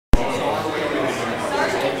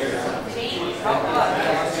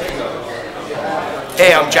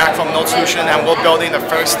Hey, I'm Jack from notesolution, and we're building the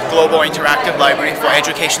first global interactive library for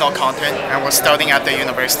educational content, and we're starting at the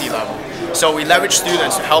university level. So we leverage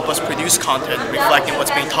students to help us produce content reflecting what's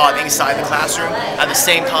being taught inside the classroom. At the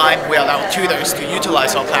same time, we allow tutors to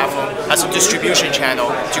utilize our platform as a distribution channel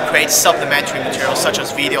to create supplementary materials such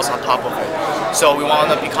as videos on top of it. So we want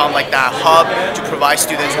to become like that hub to provide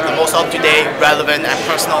students with the most up-to-date, relevant, and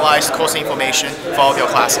personalized course information for all of your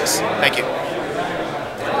classes. Thank you.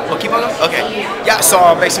 We'll keep on going? Okay. Yeah,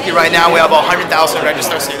 so basically right now we have 100,000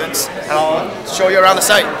 registered students, and I'll show you around the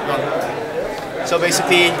site. So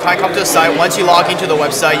basically, you kind of come to the site. Once you log into the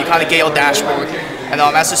website, you kind of get your dashboard. And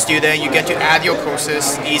as a student, you get to add your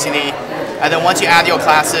courses easily. And then once you add your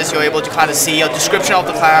classes, you're able to kind of see a description of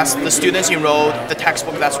the class, the students enrolled, the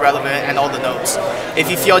textbook that's relevant, and all the notes. If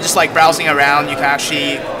you feel just like browsing around, you can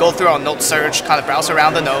actually go through our note search, kind of browse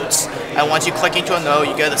around the notes. And once you click into a note,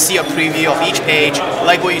 you get to see a preview of each page.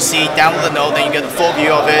 Like what you see, download the note, then you get the full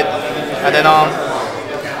view of it. And then,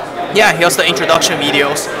 yeah, here's the introduction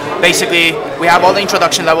videos. Basically, we have all the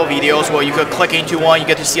introduction level videos where you could click into one, you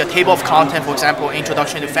get to see a table of content, for example,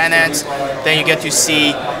 Introduction to Finance. Then you get to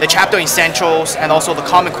see the chapter essentials and also the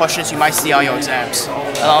common questions you might see on your exams.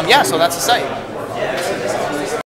 Yeah, so that's the site.